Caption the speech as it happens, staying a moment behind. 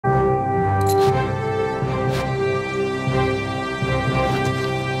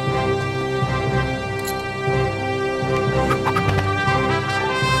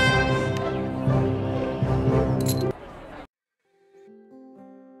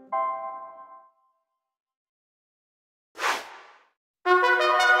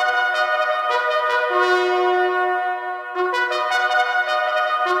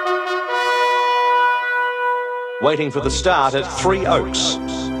Waiting for the start at 3 Oaks.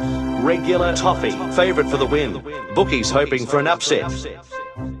 Regular Toffee, favourite for the win. Bookies hoping for an upset.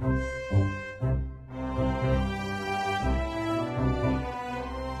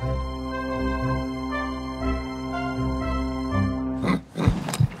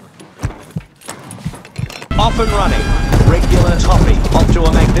 Off and running. Regular Toffee, off to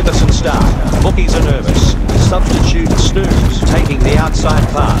a magnificent start. Bookies are nervous. Substitute Snooze, taking the outside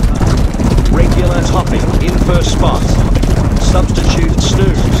path. Regular Toffee, in first spot. Substitute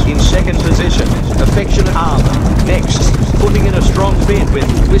Snooze, in second position. Affectionate Armour, next. Putting in a strong bid with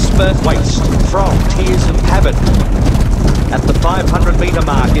Whisper Waste, from Tears of Habit. At the 500 metre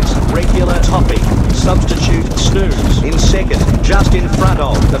mark, it's Regular Toffee. Substitute Snooze, in second, just in front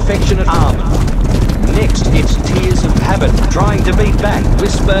of Affectionate Armour. Next, it's Tears of Habit, trying to beat back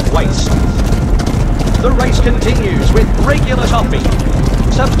Whisper Waste. The race continues with Regular Toffee.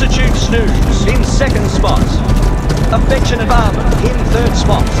 Substitute Snooze in second spot. Affectionate Armour in third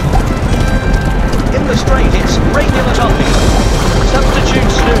spot. In the straight, it's Regular Toffee.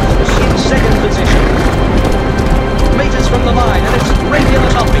 Substitute Snooze in second position. Meters from the line, and it's Regular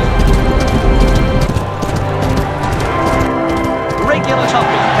Toffee. Regular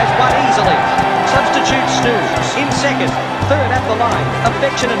Toffee has won easily. Substitute Snooze in second. Third at the line,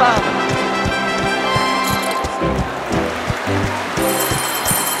 Affectionate Armour.